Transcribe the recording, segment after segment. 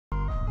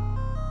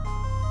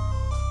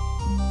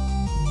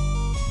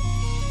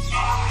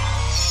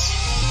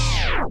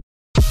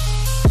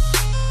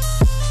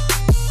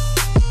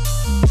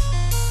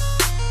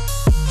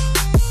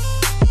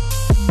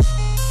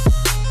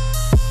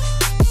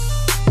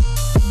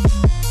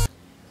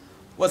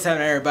What's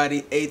happening, everybody?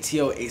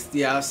 ATO Ace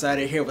the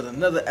Outsider here with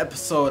another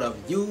episode of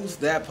Use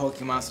That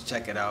Pokémon, so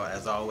check it out.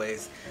 As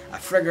always, I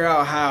figure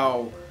out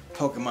how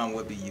Pokemon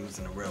would be used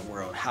in the real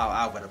world, how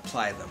I would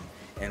apply them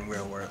in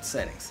real world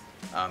settings,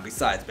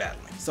 besides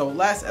battling. So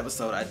last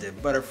episode I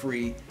did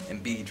Butterfree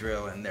and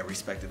Beedrill in their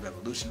respective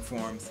evolution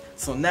forms.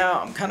 So now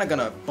I'm kind of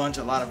gonna bunch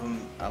a lot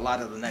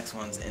of the next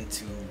ones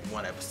into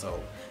one episode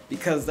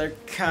because they're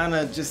kind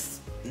of just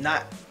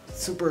not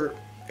super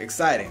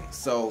exciting.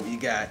 So you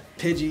got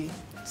Pidgey,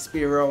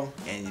 Spearow,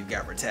 and you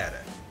got Ratatta.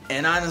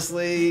 And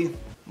honestly,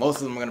 most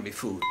of them are going to be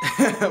food.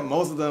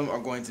 Most of them are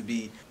going to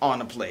be on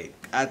the plate.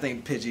 I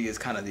think Pidgey is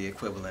kind of the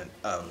equivalent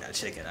of a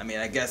chicken. I mean,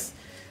 I guess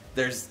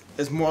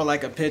it's more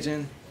like a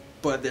pigeon,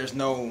 but there's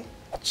no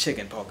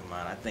chicken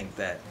Pokemon. I think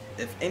that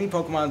if any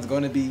Pokemon is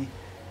going to be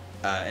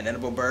an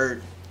edible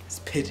bird,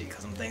 it's Pidgey,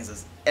 because some things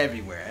is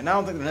everywhere. And I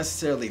don't think they're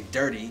necessarily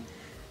dirty.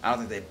 I don't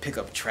think they pick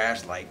up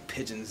trash like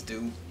pigeons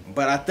do.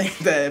 But I think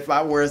that if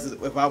I was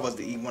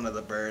to eat one of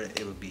the bird,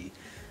 it would be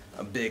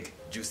a big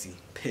juicy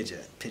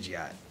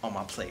Pidgeot on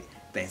my plate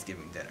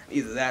Thanksgiving dinner.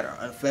 Either that or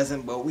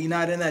unpheasant, but we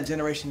not in that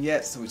generation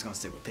yet, so we're just gonna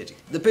stick with Pidgey.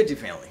 The Pidgey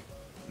family,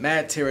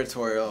 mad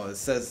territorial. It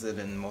says it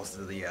in most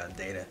of the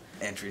data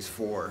entries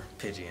for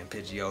Pidgey and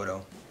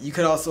Pidgeotto. You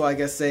could also, I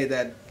guess, say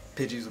that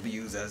Pidgeys will be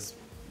used, as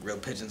real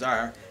pigeons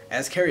are,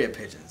 as carrier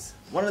pigeons.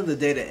 One of the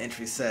data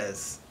entries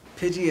says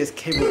Pidgey is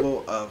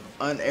capable of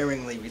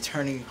unerringly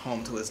returning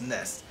home to its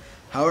nest,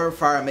 however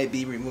far it may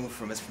be removed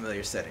from its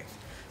familiar setting.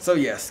 So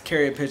yes,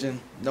 carrier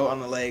pigeon, note on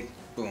the leg,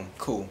 boom,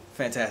 cool,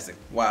 fantastic,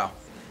 wow.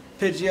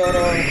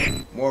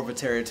 Pidgeotto, more of a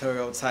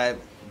territorial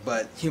type,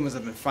 but humans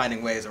have been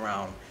finding ways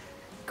around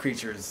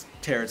creatures'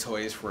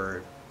 territories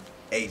for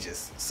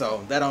ages,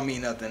 so that don't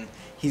mean nothing.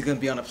 He's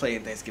gonna be on the plate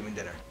in Thanksgiving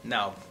dinner.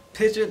 Now,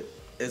 Pidgeot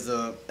is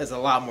a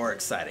lot more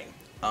exciting.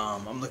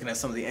 I'm looking at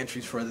some of the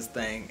entries for this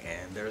thing,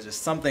 and there's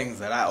just some things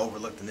that I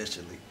overlooked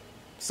initially.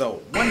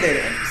 So one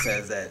data entry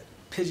says that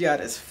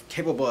Pidgeot is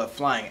capable of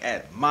flying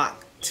at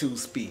Mach 2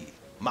 speed.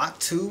 Mach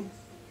 2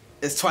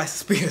 is twice the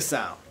speed of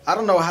sound. I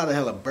don't know how the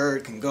hell a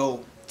bird can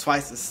go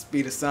twice the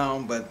speed of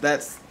sound, but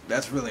that's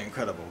really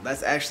incredible.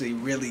 That's actually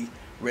really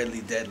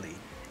deadly.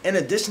 In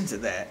addition to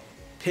that,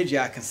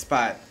 Pidgeot can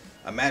spot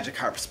a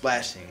Magikarp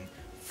splashing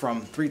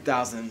from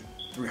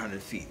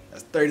 3,300 feet.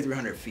 That's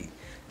 3,300 feet.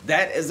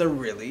 That is a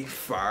really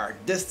far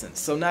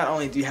distance. So not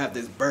only do you have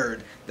this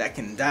bird that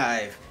can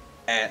dive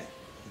at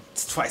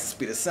twice the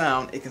speed of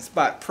sound, it can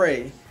spot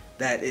prey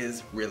that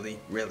is really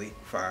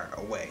far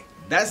away.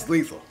 That's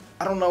lethal.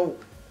 I don't know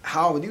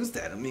how I would use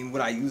that. I mean,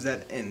 would I use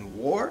that in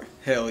war?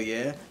 Hell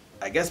yeah.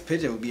 I guess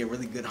Pidgeot would be a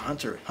really good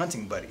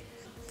hunting buddy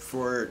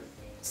for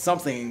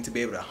something to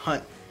be able to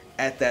hunt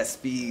at that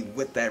speed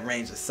with that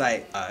range of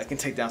sight. It can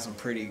take down some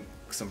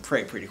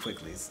prey pretty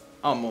quickly. It's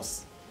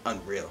almost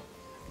unreal.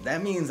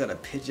 That means that a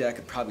Pidgeot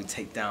could probably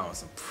take down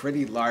some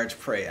pretty large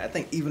prey. I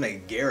think even a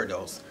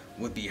Gyarados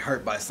would be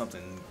hurt by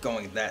something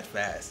going that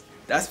fast.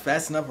 That's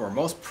fast enough where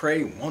most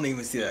prey won't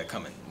even see that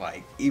coming.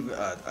 Like even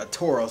a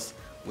Tauros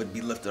would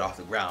be lifted off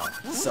the ground.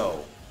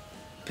 So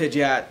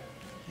Pidgeot,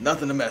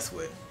 nothing to mess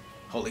with.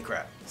 Holy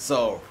crap.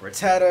 So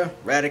Ratatta,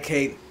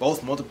 Raticate,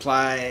 both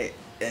multiply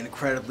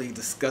incredibly,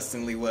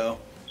 disgustingly well.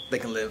 They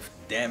can live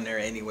damn near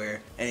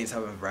anywhere, any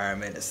type of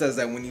environment. It says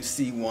that when you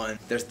see one,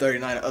 there's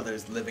 39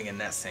 others living in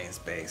that same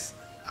space.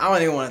 I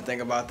don't even want to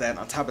think about that.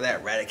 On top of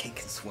that, Raticate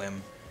can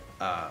swim.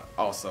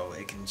 Also,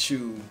 it can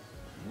chew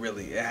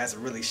it has a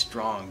really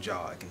strong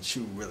jaw. It can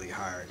chew really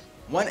hard.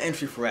 One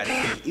entry for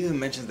Raticate even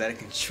mentions that it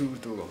can chew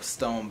through a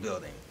stone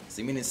building.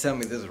 So you mean to tell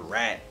me this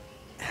rat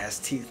has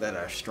teeth that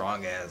are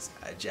strong as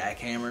a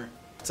jackhammer?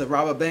 To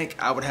rob a bank,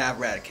 I would have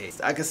Raticate.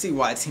 I can see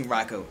why Team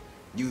Rocket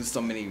used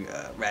so many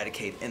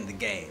Raticate in the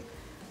game.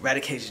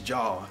 Raticate's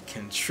jaw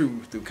can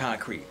chew through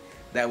concrete.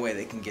 That way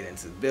they can get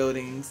into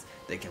buildings,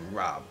 they can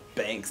rob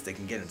banks, they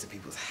can get into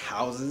people's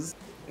houses.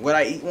 Would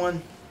I eat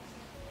one?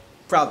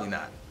 Probably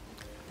not.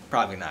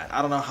 Probably not.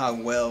 I don't know how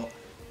well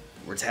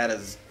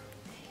Ratatta's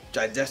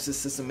digestive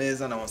system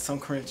is. I know in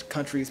some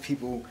countries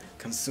people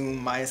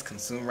consume mice,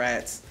 consume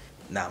rats.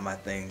 Not my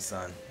thing,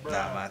 son.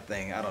 Not my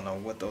thing. I don't know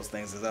what those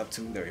things is up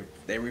to.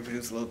 They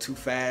reproduce a little too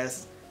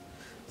fast.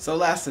 So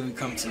lastly, we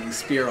come to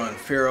Spearow and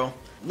Fearow.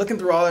 Looking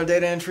through all their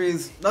data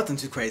entries, nothing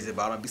too crazy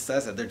about them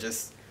besides that they're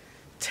just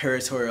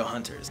territorial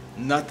hunters.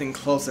 Nothing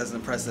close as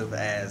impressive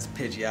as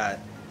Pidgeot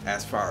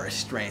as far as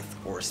strength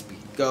or speed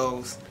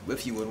goes.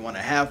 If you would want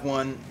to have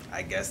one,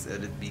 I guess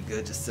it'd be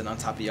good to sit on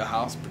top of your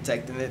house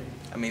protecting it.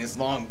 I mean, its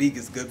long beak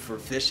is good for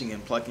fishing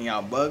and plucking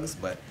out bugs,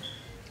 but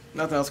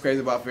nothing else crazy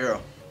about Fearow.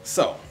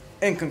 So,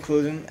 in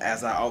conclusion,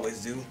 as I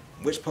always do,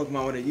 which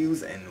Pokemon would I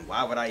use and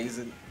why would I use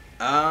it?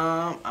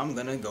 I'm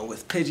gonna go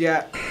with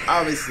Pidgeot,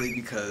 obviously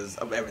because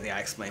of everything I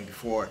explained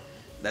before.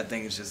 That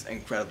thing is just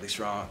incredibly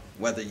strong,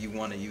 whether you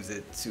want to use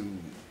it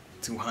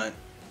to hunt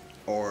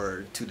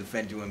or to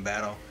defend you in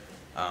battle.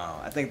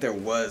 I think there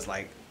was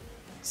like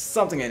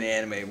something in the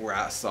anime where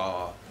I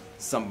saw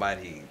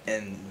somebody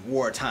in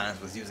war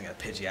times was using a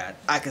Pidgeot.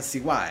 I can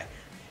see why.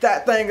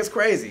 That thing is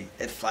crazy.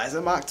 It flies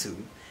at Mach 2.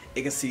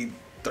 It can see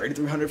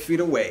 3,300 feet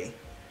away.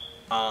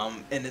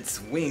 and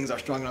its wings are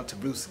strong enough to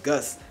produce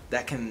gusts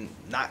that can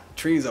knock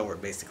trees over,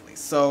 basically.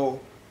 So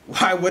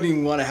why wouldn't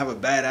you want to have a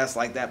badass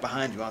like that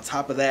behind you? On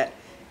top of that,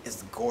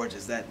 it's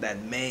gorgeous.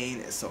 That mane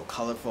is so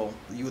colorful.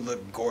 You would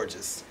look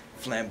gorgeous,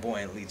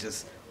 flamboyantly,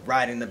 just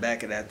riding the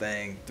back of that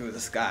thing through the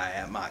sky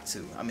at Mach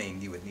 2. I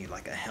mean, you would need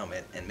like a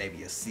helmet and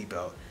maybe a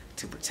seatbelt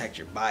to protect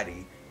your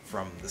body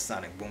from the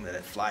sonic boom that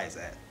it flies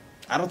at.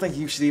 I don't think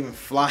you should even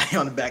fly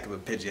on the back of a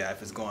Pidgeot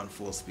if it's going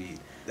full speed.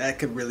 That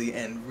could really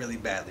end really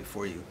badly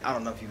for you. I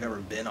don't know if you've ever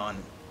been on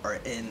or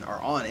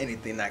on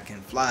anything that can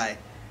fly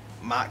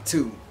Mach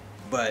 2,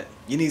 but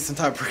you need some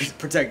type of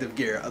protective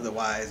gear,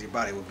 otherwise your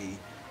body will be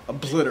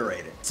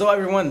obliterated. So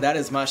everyone, that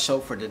is my show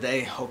for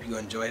today. Hope you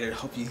enjoyed it.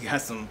 Hope you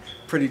got some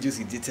pretty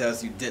juicy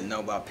details you didn't know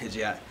about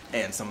Pidgeot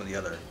and some of the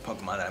other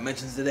Pokemon that I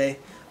mentioned today.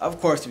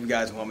 Of course, if you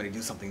guys want me to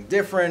do something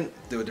different,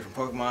 do a different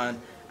Pokemon,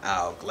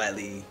 I'll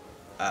gladly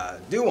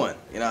do one.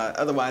 You know,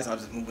 otherwise I'll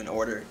just move in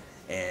order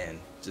and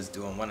just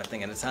doing one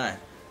thing at a time.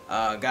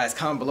 Guys,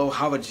 comment below,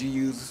 how would you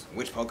use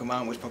which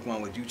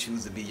Pokemon would you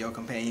choose to be your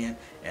companion,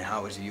 and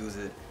how would you use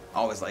it?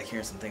 Always like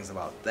hearing some things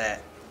about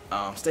that.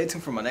 Stay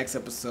tuned for my next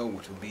episode,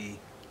 which will be,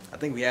 I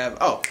think we have,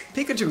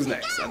 Pikachu's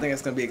next. I think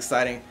it's going to be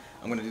exciting.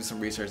 I'm going to do some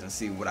research and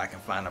see what I can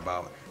find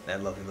about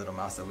that lovely little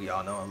mouse that we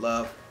all know and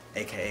love,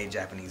 aka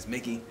Japanese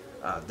Mickey.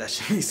 That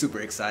should be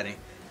super exciting.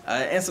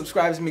 And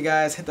subscribe to me,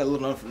 guys. Hit that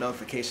little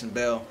notification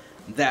bell.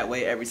 That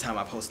way, every time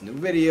I post a new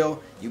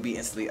video, you'll be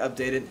instantly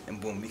updated,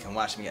 and boom, you can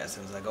watch me as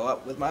soon as I go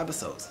up with my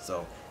episodes.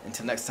 So,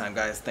 until next time,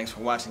 guys, thanks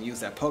for watching Use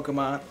That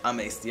Pokemon. I'm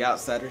Ace the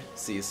Outsider.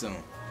 See you soon.